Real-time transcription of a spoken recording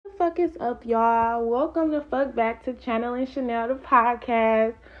fuck is up, y'all? Welcome the fuck back to Channel and Chanel, the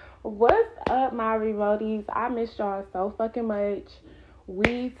podcast. What's up, my remoties? I missed y'all so fucking much.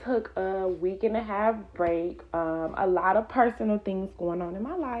 We took a week and a half break. A lot of personal things going on in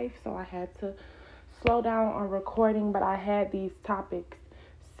my life, so I had to slow down on recording, but I had these topics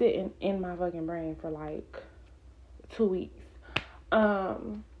sitting in my fucking brain for like 2 weeks.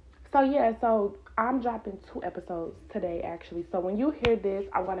 So I'm dropping 2 episodes today, actually. So when you hear this,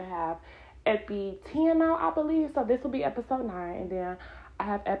 I'm going to have Epi 10 out, I believe. So this will be episode 9. And then I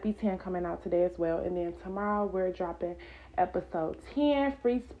have Epi 10 coming out today as well. And then tomorrow we're dropping episode 10.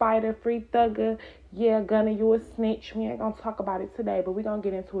 Free Spider, Free Thugger. Yeah, Gunna, you a snitch. We ain't going to talk about it today, but we're going to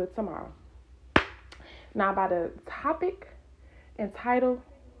get into it tomorrow. Now, by the topic and title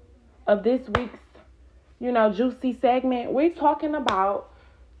of this week's, juicy segment, we're talking about,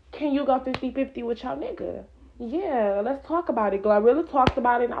 can you go 50-50 with your nigga? Yeah, let's talk about it. Glorilla talked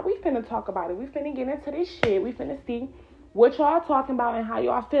about it. Now we finna talk about it. We finna get into this shit. We finna see what y'all talking about and how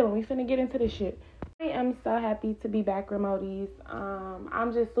y'all feeling. We finna get into this shit. I am so happy to be back, remoties.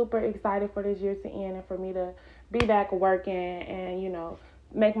 I'm just super excited for this year to end and for me to be back working and,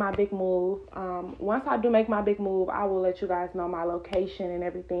 make my big move. Once I do make my big move, I will let you guys know my location and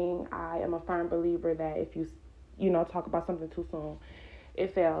everything. I am a firm believer that if you talk about something too soon,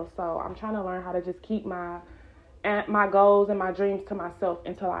 it fails. So I'm trying to learn how to just keep my goals and my dreams to myself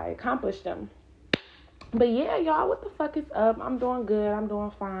until I accomplish them. But yeah, y'all, what the fuck is up? I'm doing good. I'm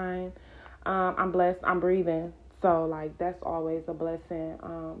doing fine. I'm blessed. I'm breathing. So, that's always a blessing.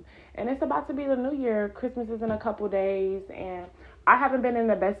 And it's about to be the new year. Christmas is in a couple days. And I haven't been in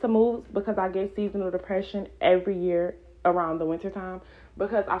the best of moods because I get seasonal depression every year around the wintertime.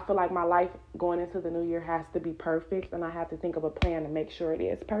 Because I feel like my life going into the new year has to be perfect. And I have to think of a plan to make sure it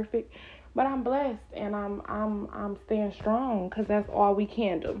is perfect. But I'm blessed. And I'm staying strong because that's all we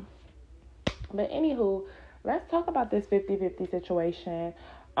can do. But anywho, let's talk about this 50-50 situation.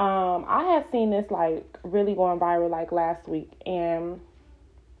 I had seen this really going viral last week, and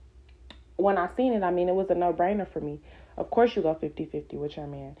when I seen it, it was a no-brainer for me. Of course you go 50-50 with your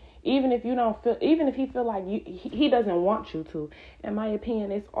man. Even if he feel like he doesn't want you to. In my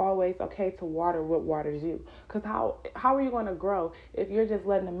opinion, it's always okay to water what waters you. Because how are you going to grow if you're just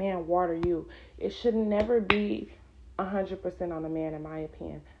letting a man water you? It should never be 100% on a man, in my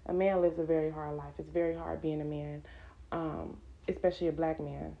opinion. A man lives a very hard life. It's very hard being a man, especially a black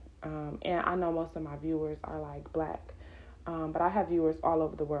man. And I know most of my viewers are black. But I have viewers all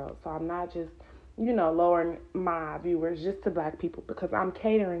over the world. So I'm not just, lowering my viewers just to black people because I'm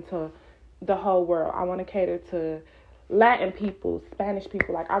catering to the whole world. I want to cater to Latin people, Spanish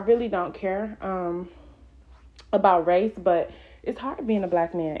people. I really don't care about race, but it's hard being a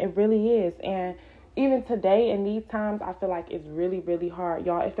black man. It really is. And even today in these times, I feel like it's really, really hard.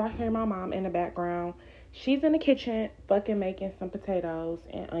 Y'all, if y'all hear my mom in the background, she's in the kitchen fucking making some potatoes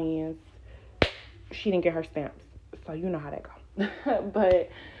and onions. She didn't get her stamps, so you know how that go. But,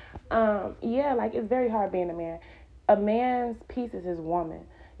 it's very hard being a man. A man's peace is his woman.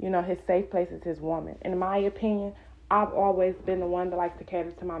 His safe place is his woman. In my opinion, I've always been the one that likes to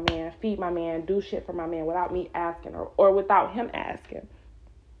cater to my man, feed my man, do shit for my man without me asking or without him asking.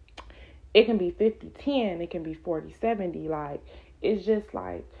 It can be 50-10. It can be 40-70. It's just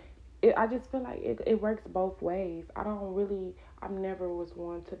I just feel like it works both ways. I never was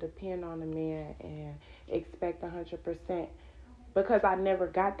one to depend on a man and expect 100% because I never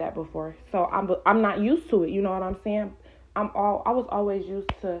got that before. So I'm not used to it. You know what I'm saying? I was always used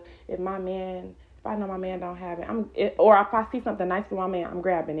to if I know my man don't have it, or if I see something nice for my man, I'm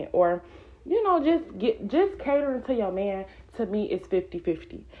grabbing it. Or just catering to your man, to me, is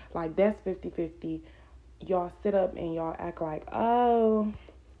 50-50. That's 50-50. Y'all sit up and y'all act like, oh,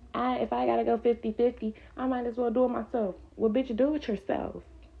 if I gotta go 50-50, I might as well do it myself. Well, bitch, do it yourself.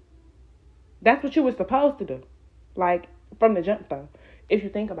 That's what you were supposed to do. From the jump, though, if you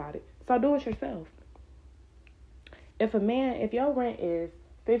think about it. So do it yourself. If your rent is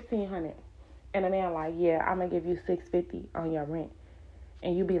 $1,500, and a man yeah, I'm gonna give you $650 on your rent,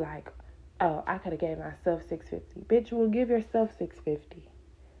 and you be like, oh, I could have gave myself $650. Bitch, will give yourself $650.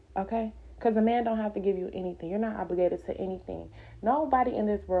 Okay? Because a man don't have to give you anything. You're not obligated to anything. Nobody in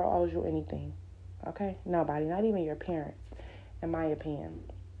this world owes you anything. Okay? Nobody. Not even your parents, in my opinion.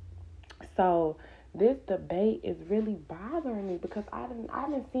 So this debate is really bothering me because I've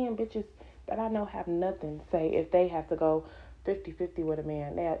been seeing bitches that I know have nothing say if they have to go 50-50 with a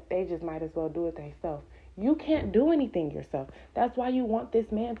man. They just might as well do it themselves. You can't do anything yourself. That's why you want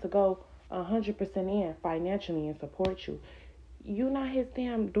this man to go 100% in financially and support you. You not his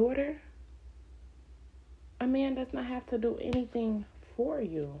damn daughter. A man does not have to do anything for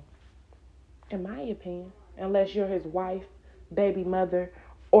you. in my opinion, unless you're his wife, baby mother,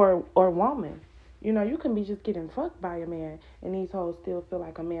 or woman. You know, you can be just getting fucked by a man, and these hoes still feel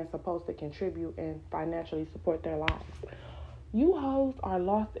like a man's supposed to contribute and financially support their lives. You hoes are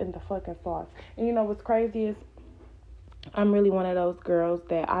lost in the fucking sauce. And you know what's crazy is, I'm really one of those girls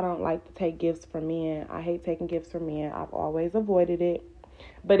that I don't like to take gifts from men. I hate taking gifts from men. I've always avoided it.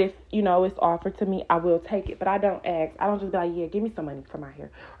 But if, you know, it's offered to me, I will take it. But I don't ask. I don't just be like, yeah, give me some money for my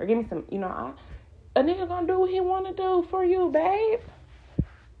hair. Or give me some, you know, a nigga gonna do what he wanna do for you, babe.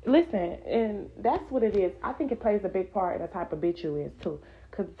 Listen, and that's what it is. I think it plays a big part in the type of bitch you is, too.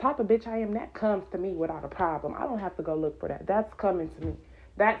 Because the type of bitch I am, that comes to me without a problem. I don't have to go look for that. That's coming to me.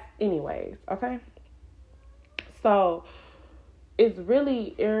 That's anyways, okay? So, it's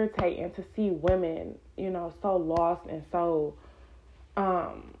really irritating to see women, you know, so lost and so,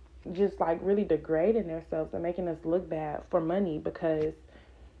 just like really degrading themselves and making us look bad for money, because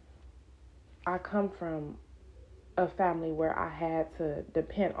I come from a family where I had to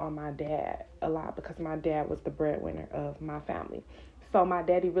depend on my dad a lot, because my dad was the breadwinner of my family. So my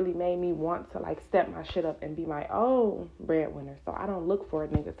daddy really made me want to like step my shit up and be my own breadwinner. So I don't look for a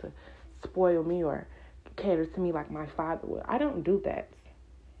nigga to spoil me or cater to me like my father would. I don't do that.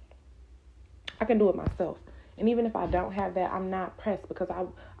 I can do it myself. And even if I don't have that, I'm not pressed, because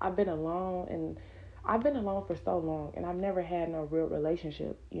I've been alone, and I've been alone for so long, and I've never had no real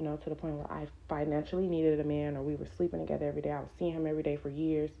relationship, you know, to the point where I financially needed a man, or we were sleeping together every day. I was seeing him every day for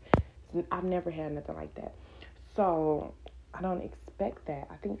years. I've never had nothing like that. So I don't expect that.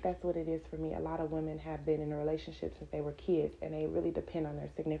 I think that's what it is for me. A lot of women have been in a relationship since they were kids, and they really depend on their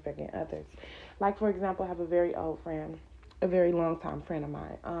significant others. Like, for example, I have a very old friend, a very long-time friend of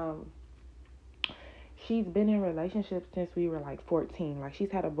mine. She's been in relationships since we were like 14. Like, she's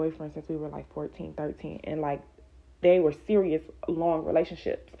had a boyfriend since we were like 14, 13. And like, they were serious, long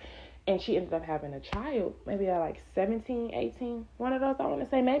relationships. And she ended up having a child, maybe at like 17, 18. One of those, I want to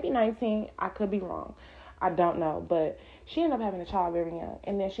say, maybe 19. I could be wrong. I don't know. But she ended up having a child very young.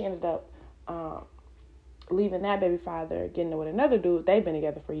 And then she ended up leaving that baby father, getting with another dude. They've been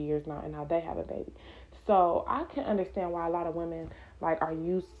together for years now, and now they have a baby. So I can understand why a lot of women like are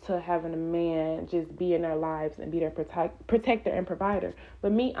used to having a man just be in their lives and be their protector and provider.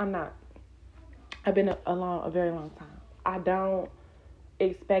 But me, I'm not. I've been alone a very long time. I don't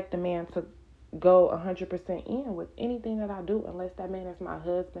expect a man to go 100% in with anything that I do, unless that man is my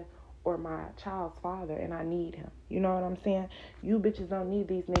husband or my child's father and I need him. You know what I'm saying? You bitches don't need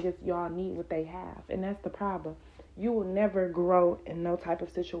these niggas. Y'all need what they have. And that's the problem. You will never grow in no type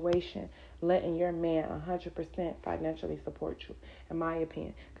of situation letting your man 100% financially support you, in my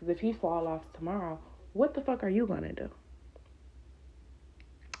opinion. Because if he fall off tomorrow, what the fuck are you going to do?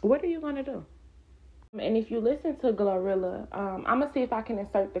 What are you going to do? And if you listen to Glorilla, I'm going to see if I can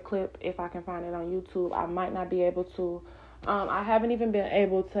insert the clip, if I can find it on YouTube. I might not be able to. I haven't even been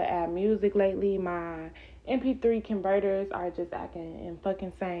able to add music lately. My MP3 converters are just acting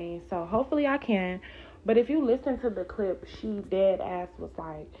fucking insane. So hopefully I can. But if you listen to the clip, she dead ass was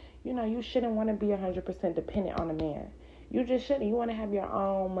like, you know, you shouldn't want to be 100% dependent on a man. You just shouldn't. You want to have your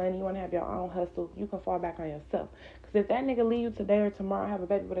own money. You want to have your own hustle. You can fall back on yourself. Because if that nigga leave you today or tomorrow, have a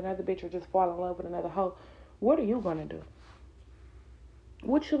baby with another bitch, or just fall in love with another hoe, what are you going to do?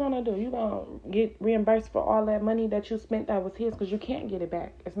 What you going to do? You going to get reimbursed for all that money that you spent that was his, because you can't get it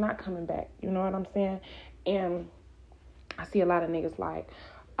back. It's not coming back. You know what I'm saying? And I see a lot of niggas like,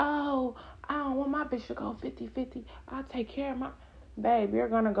 oh, I don't want my bitch to go 50-50. I'll take care of my... Babe, you're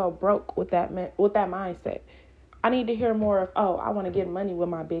going to go broke with that mindset. I need to hear more of, oh, I want to get money with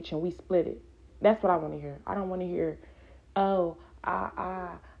my bitch and we split it. That's what I want to hear. I don't want to hear, oh,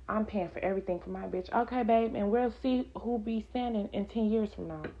 I'm paying for everything for my bitch. Okay, babe, and we'll see who be standing in 10 years from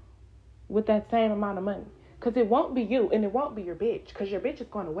now with that same amount of money. Because it won't be you, and it won't be your bitch, because your bitch is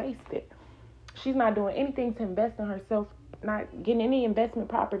going to waste it. She's not doing anything to invest in herself, not getting any investment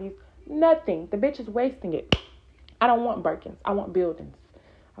properties, nothing. The bitch is wasting it. I don't want Birkins. I want buildings.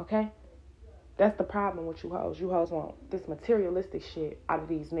 Okay? That's the problem with you hoes. You hoes want this materialistic shit out of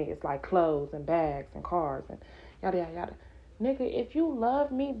these niggas, like clothes and bags and cars and yada, yada, yada. Nigga, if you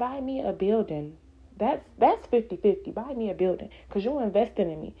love me, buy me a building. That's 50-50. Buy me a building, because you're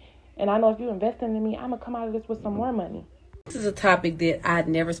investing in me. And I know if you're investing in me, I'm going to come out of this with some more money. This is a topic that I'd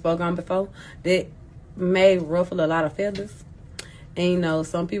never spoken on before that may ruffle a lot of feathers. And, you know,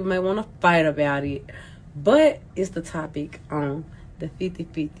 some people may want to fight about it. But it's the topic on the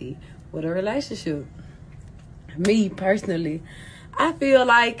 50-50 with a relationship. Me, personally, I feel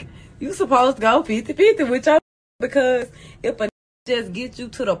like you supposed to go 50-50 with your, because if a just get you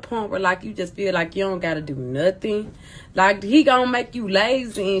to the point where, like, you just feel like you don't gotta do nothing. Like, he gonna make you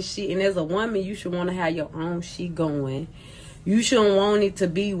lazy and shit. And as a woman, you should want to have your own shit going. You shouldn't want it to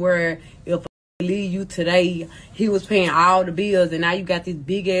be where if a leave you today, he was paying all the bills and now you got this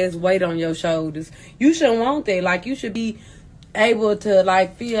big ass weight on your shoulders. You shouldn't want that. Like, you should be able to,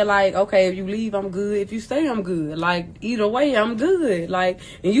 like, feel like, okay, if you leave, I'm good. If you stay, I'm good. Like, either way, I'm good. Like,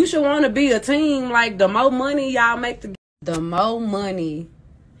 and you should want to be a team. Like, the more money y'all make together, the more money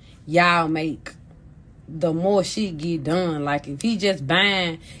y'all make, the more shit get done. Like, if he just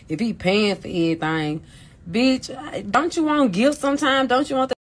buying, if he paying for everything, bitch, don't you want gifts sometimes? Don't you want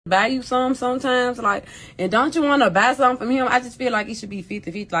to buy you some sometimes? Like, and don't you want to buy something from him? I just feel like it should be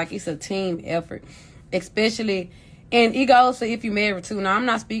 50-50. Like, it's a team effort, especially, and it goes for if you married too. Now, I'm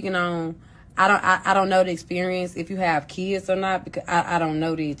not speaking on, I don't know the experience if you have kids or not, because I don't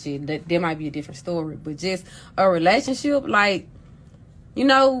know that yet. That there might be a different story, but just a relationship, like, you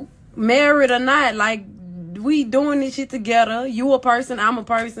know, married or not, like, we doing this shit together. You a person, I'm a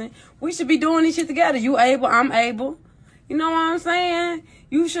person. We should be doing this shit together. You able, I'm able. You know what I'm saying?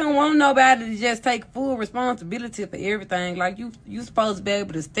 You shouldn't want nobody to just take full responsibility for everything. Like, you supposed to be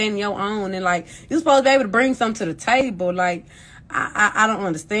able to stand your own, and, like, you supposed to be able to bring something to the table. Like, I don't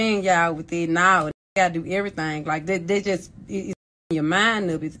understand y'all with it now. They gotta do everything. Like, they just, it's your mind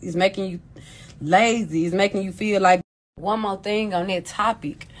up. It's making you lazy. It's making you feel like. One more thing on that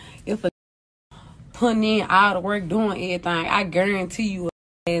topic. If a putting in all the work, doing everything, I guarantee you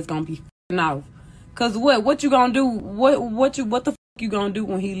a ass gonna be f***ing off. Cause what you gonna do? What the fuck you gonna do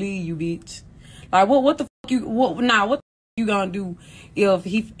when he leave you, bitch? Like, what the fuck what the fuck you gonna do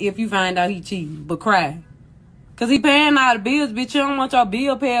if you find out he cheating? But cry. Cause he paying all the bills, bitch. You don't want your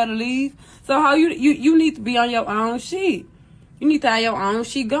bill payer to leave. So how you need to be on your own shit. You need to have your own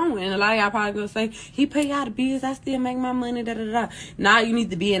shit going. And a lot of y'all probably gonna say, he pay all the bills, I still make my money, da-da-da. Now you need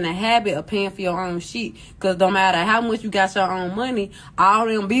to be in the habit of paying for your own shit. Because no matter how much you got your own money, all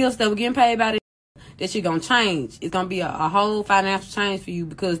them bills that were getting paid by that shit gonna change. It's gonna be a whole financial change for you,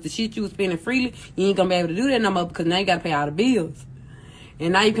 because the shit you was spending freely, you ain't gonna be able to do that no more, because now you gotta pay all the bills.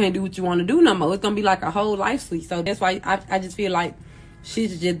 And now you can't do what you want to do no more. It's gonna be like a whole life switch. So that's why I just feel like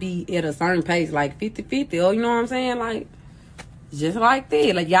shit should just be at a certain pace, like 50-50, or you know what I'm saying? Like, just like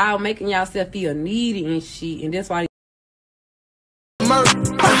that. Like, y'all making yourself feel needy and shit. And that's why.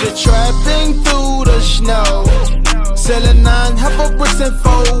 Just trapping through the snow, selling 9 half bricks in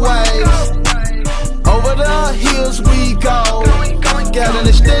 4 ways. Over the hills we go. Got an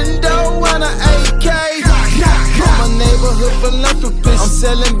extendo and an AK. I'm a neighborhood philanthropist. I'm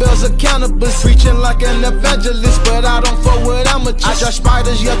selling bills of cannabis, preaching like an evangelist, but I don't fuck with amateurs. I draw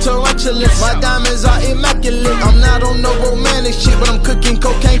spiders, yeah, tarantulas. My diamonds are immaculate. I'm not on no romantic shit, but I'm cooking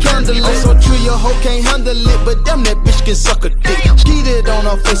cocaine candlelit. I'm so true, your hoe can't handle it, but damn, that bitch can suck a dick. Skeeted on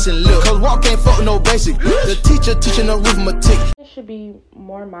her face and lip, cause walk ain't fuck no basic. The teacher teaching arithmetic. They should be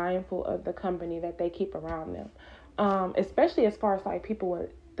more mindful of the company that they keep around them. Especially as far as, like, people with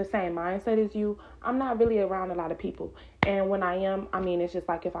the same mindset as you. I'm not really around a lot of people, and when I am, I mean, it's just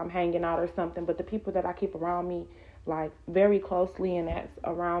like if I'm hanging out or something. But the people that I keep around me, like, very closely, and that's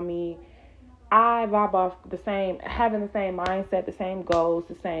around me, I vibe off the same, having the same mindset, the same goals,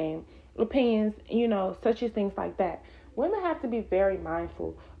 the same opinions, you know, such as things like that. Women have to be very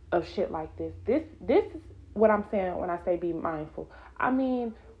mindful of shit like this. This is what I'm saying when I say be mindful. I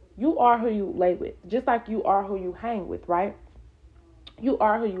mean, you are who you lay with, just like you are who you hang with, right? You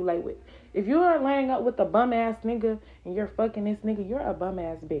are who you lay with. If you're laying up with a bum-ass nigga and you're fucking this nigga, you're a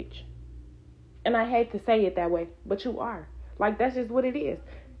bum-ass bitch. And I hate to say it that way, but you are. Like, that's just what it is.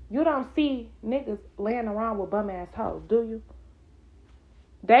 You don't see niggas laying around with bum-ass hoes, do you?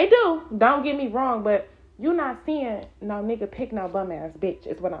 They do. Don't get me wrong, but you're not seeing no nigga pick no bum-ass bitch,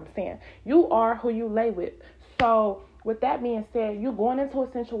 is what I'm saying. You are who you lay with. So, with that being said, you're going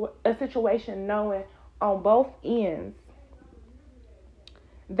into a situation knowing on both ends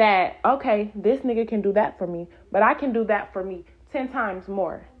that, okay, this nigga can do that for me, but I can do that for me 10 times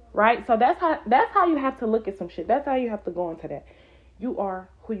more, right? So that's how you have to look at some shit. That's how you have to go into that. You are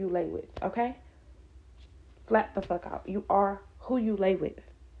who you lay with, okay? Flat the fuck out. You are who you lay with.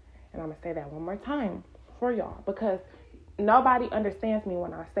 And I'm going to say that one more time for y'all, because nobody understands me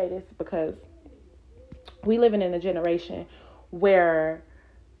when I say this, because we living in a generation where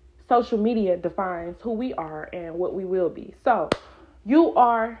social media defines who we are and what we will be. So you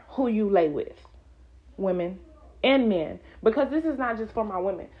are who you lay with, women and men, because this is not just for my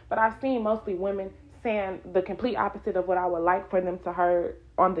women, but I've seen mostly women saying the complete opposite of what I would like for them to hear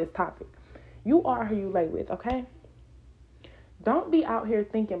on this topic. You are who you lay with, okay? Don't be out here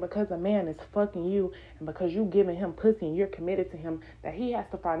thinking because a man is fucking you and because you giving him pussy and you're committed to him that he has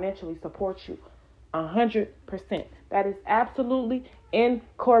to financially support you 100%. That is absolutely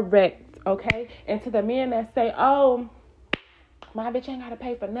incorrect, okay? And to the men that say, oh, my bitch ain't got to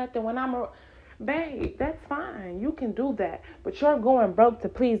pay for nothing when I'm a... Babe, that's fine. You can do that. But you're going broke to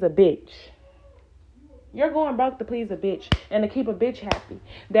please a bitch. You're going broke to please a bitch and to keep a bitch happy.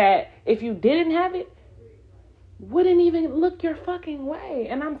 That if you didn't have it, wouldn't even look your fucking way.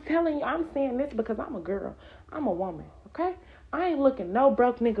 And I'm telling you, I'm saying this because I'm a girl. I'm a woman, okay? I ain't looking no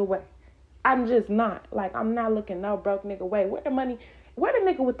broke nigga way. I'm just not. Like, I'm not looking no broke nigga way. Where the money, where the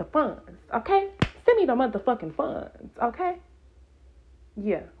nigga with the funds, okay? Send me the motherfucking funds, okay?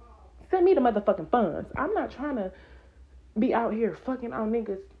 Yeah. Send me the motherfucking funds. I'm not trying to be out here fucking on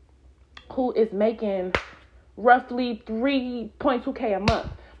niggas who is making roughly 3.2K a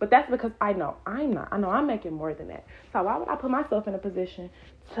month. But that's because I know I'm not. I know I'm making more than that. So why would I put myself in a position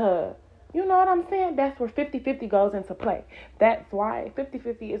to, you know what I'm saying? That's where 50-50 goes into play. That's why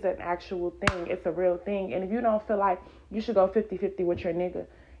 50-50 is an actual thing. It's a real thing. And if you don't feel like you should go 50-50 with your nigga,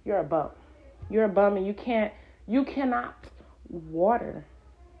 you're a bum. You're a bum, and you cannot water.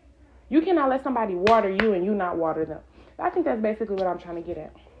 You cannot let somebody water you and you not water them. I think that's basically what I'm trying to get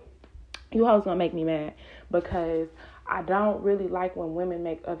at. You hoes gonna make me mad because I don't really like when women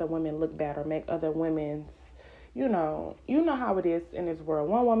make other women look bad or make other women, you know how it is in this world.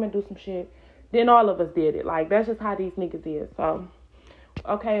 One woman do some shit, then all of us did it. Like, that's just how these niggas is. So,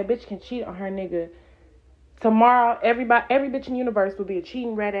 okay, a bitch can cheat on her nigga. Tomorrow, every bitch in the universe will be a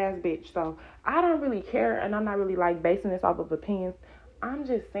cheating red ass bitch. So, I don't really care, and I'm not really like basing this off of opinions. I'm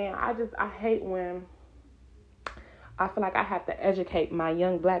just saying, I hate when I feel like I have to educate my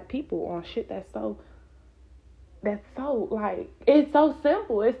young black people on shit that's so like, it's so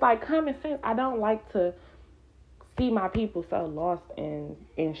simple. It's like common sense. I don't like to see my people so lost in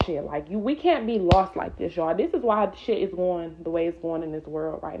shit. Like, we can't be lost like this, y'all. This is why shit is going the way it's going in this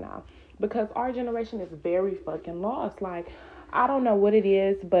world right now. Because our generation is very fucking lost. Like, I don't know what it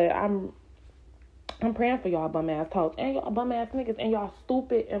is, but I'm praying for y'all bum ass hoes and y'all bum ass niggas and y'all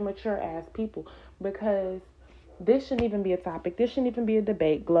stupid immature ass people, because this shouldn't even be a topic. This shouldn't even be a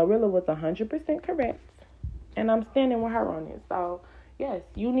debate. Glorilla was 100% correct, and I'm standing with her on it. So yes,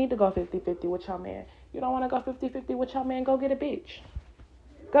 you need to go 50-50 with your man. You don't want to go 50-50 with your man, go get a bitch.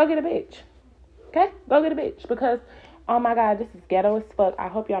 Go get a bitch. Okay? Go get a bitch. Because, oh my God, this is ghetto as fuck. I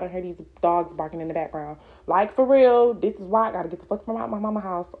hope y'all don't hear these dogs barking in the background. Like, for real, this is why I gotta get the fuck from out my mama's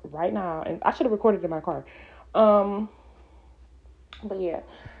house right now. And I should have recorded in my car. But yeah.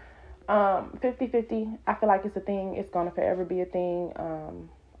 50-50, I feel like it's a thing. It's gonna forever be a thing.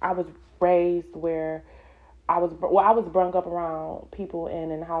 I was raised where I was brung up around people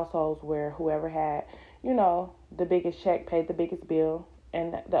and in households where whoever had, the biggest check paid the biggest bill,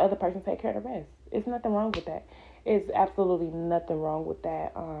 and the other person take care of the rest. It's nothing wrong with that. It's absolutely nothing wrong with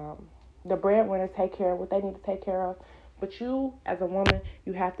that. The breadwinners take care of what they need to take care of, but you, as a woman,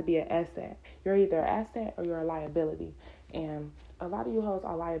 you have to be an asset. You're either an asset or you're a liability, and a lot of you hoes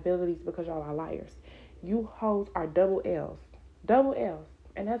are liabilities because y'all are liars. You hoes are double L's,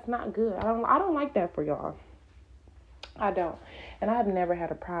 and that's not good. I don't like that for y'all. I don't, and I've never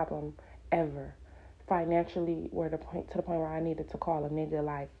had a problem ever financially to the point where I needed to call a nigga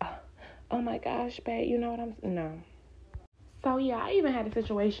like, oh my gosh, babe, you know what no. So yeah, I even had a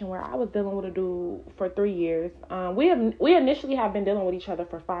situation where I was dealing with a dude for 3 years. We initially have been dealing with each other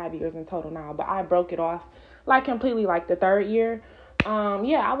for 5 years in total now, but I broke it off like completely like the 3rd year.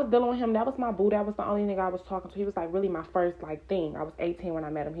 Yeah, I was dealing with him. That was my boo. That was the only nigga I was talking to. He was like really my first like thing. I was 18 when I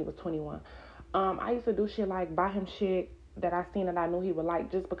met him. He was 21. I used to do shit like buy him shit that I seen that I knew he would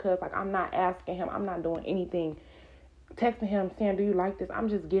like, just because like I'm not asking him. I'm not doing anything. Texting him saying, do you like this? I'm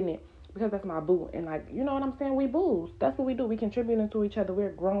just getting it because that's my boo. And like, you know what I'm saying? We boos. That's what we do. We contributing to each other.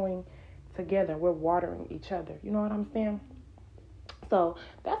 We're growing together. We're watering each other. You know what I'm saying? So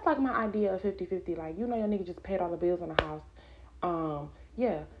that's like my idea of 50-50. Like, your nigga just paid all the bills in the house.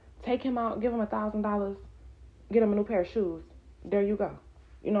 Yeah, take him out, give him $1,000, get him a new pair of shoes. There you go.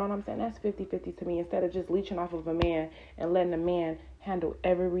 You know what I'm saying? That's 50-50 to me. Instead of just leeching off of a man and letting a man handle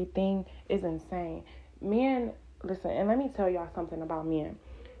everything is insane. Men, listen, and let me tell y'all something about men.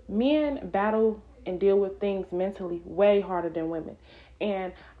 Men battle and deal with things mentally way harder than women.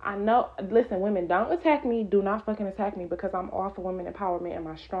 And I know, listen, women, don't attack me. Do not fucking attack me, because I'm all for women empowerment and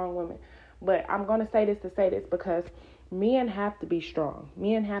my strong women. But I'm going to say this because men have to be strong.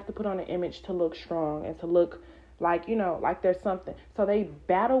 Men have to put on an image to look strong and to look like, like there's something. So they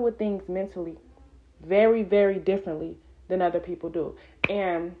battle with things mentally very, very differently than other people do.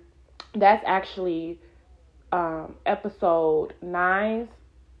 And that's actually episode 9's,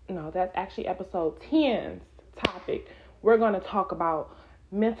 no, that's actually episode 10's topic. We're going to talk about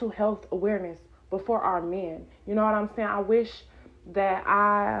mental health awareness before our men. You know what I'm saying? I wish that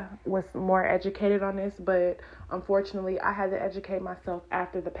I was more educated on this, but unfortunately I had to educate myself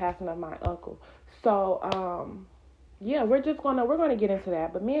after the passing of my uncle. So, yeah, we're going to get into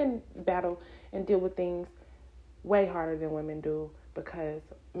that. But men battle and deal with things way harder than women do, because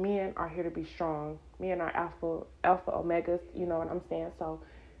men are here to be strong. Men are alpha omegas, you know what I'm saying? So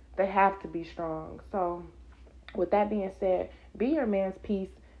they have to be strong. So with that being said, be your man's peace,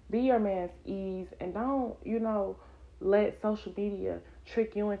 be your man's ease, and don't, let social media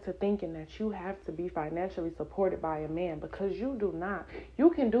trick you into thinking that you have to be financially supported by a man, because you do not.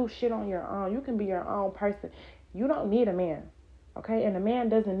 You can do shit on your own. You can be your own person. You don't need a man, okay? And a man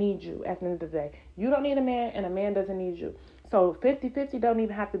doesn't need you at the end of the day. You don't need a man, and a man doesn't need you. So 50-50 don't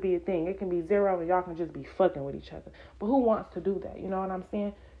even have to be a thing. It can be 0, and y'all can just be fucking with each other. But who wants to do that? You know what I'm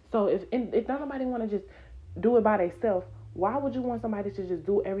saying? So if nobody want to just do it by themselves, why would you want somebody to just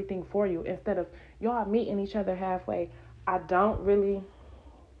do everything for you instead of y'all meeting each other halfway? I don't really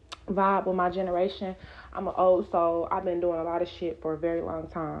vibe with my generation. I'm an old soul. I've been doing a lot of shit for a very long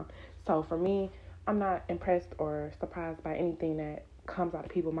time. So for me, I'm not impressed or surprised by anything that comes out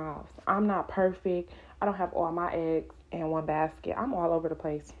of people's mouths. I'm not perfect. I don't have all my eggs in one basket. I'm all over the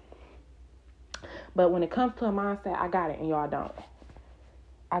place. But when it comes to a mindset, I got it and y'all don't.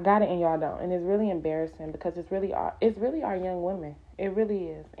 I got it and y'all don't. And it's really embarrassing, because it's really our young women. It really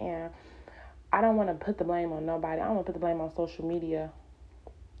is. And I don't want to put the blame on nobody. I don't want to put the blame on social media.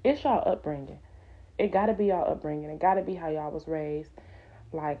 It's y'all upbringing. It got to be y'all upbringing. It got to be how y'all was raised.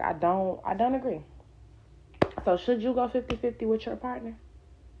 Like, I don't agree. So should you go 50-50 with your partner?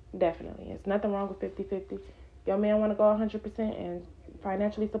 Definitely. There's nothing wrong with 50-50. Your man want to go 100% and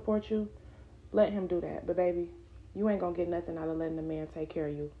financially support you, let him do that. But baby, you ain't going to get nothing out of letting a man take care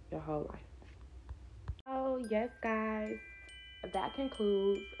of you your whole life. Oh, yes, guys. That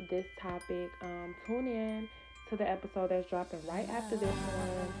concludes this topic. Tune in to the episode that's dropping right after this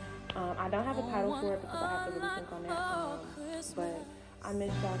one. I don't have a title for it because I have to really think on that. But I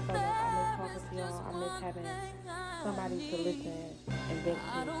miss y'all so much. I miss talking to y'all. I miss having somebody to listen and vent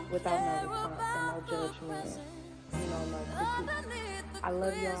to without no response and no judgment. No critique. I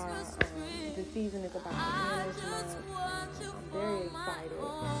love y'all. The season is about to end this month. I'm very excited.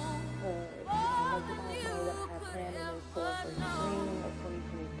 Like you guys know what I have planned in this for spring of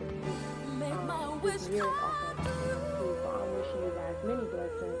 2023. This year is also too, so I'm wishing you guys many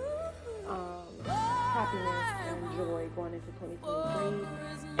blessings, happiness, and joy going into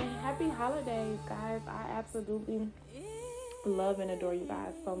 2023. And happy holidays, guys. I absolutely love and adore you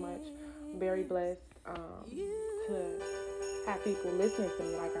guys so much. I'm very blessed to have people listening to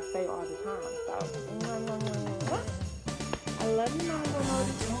me, like I say all the time. So, I love you, Mama.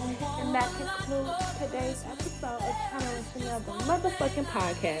 And that concludes today's episode of Chanel and Chanel, the motherfucking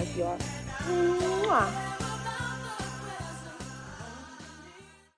podcast, y'all. Mwah.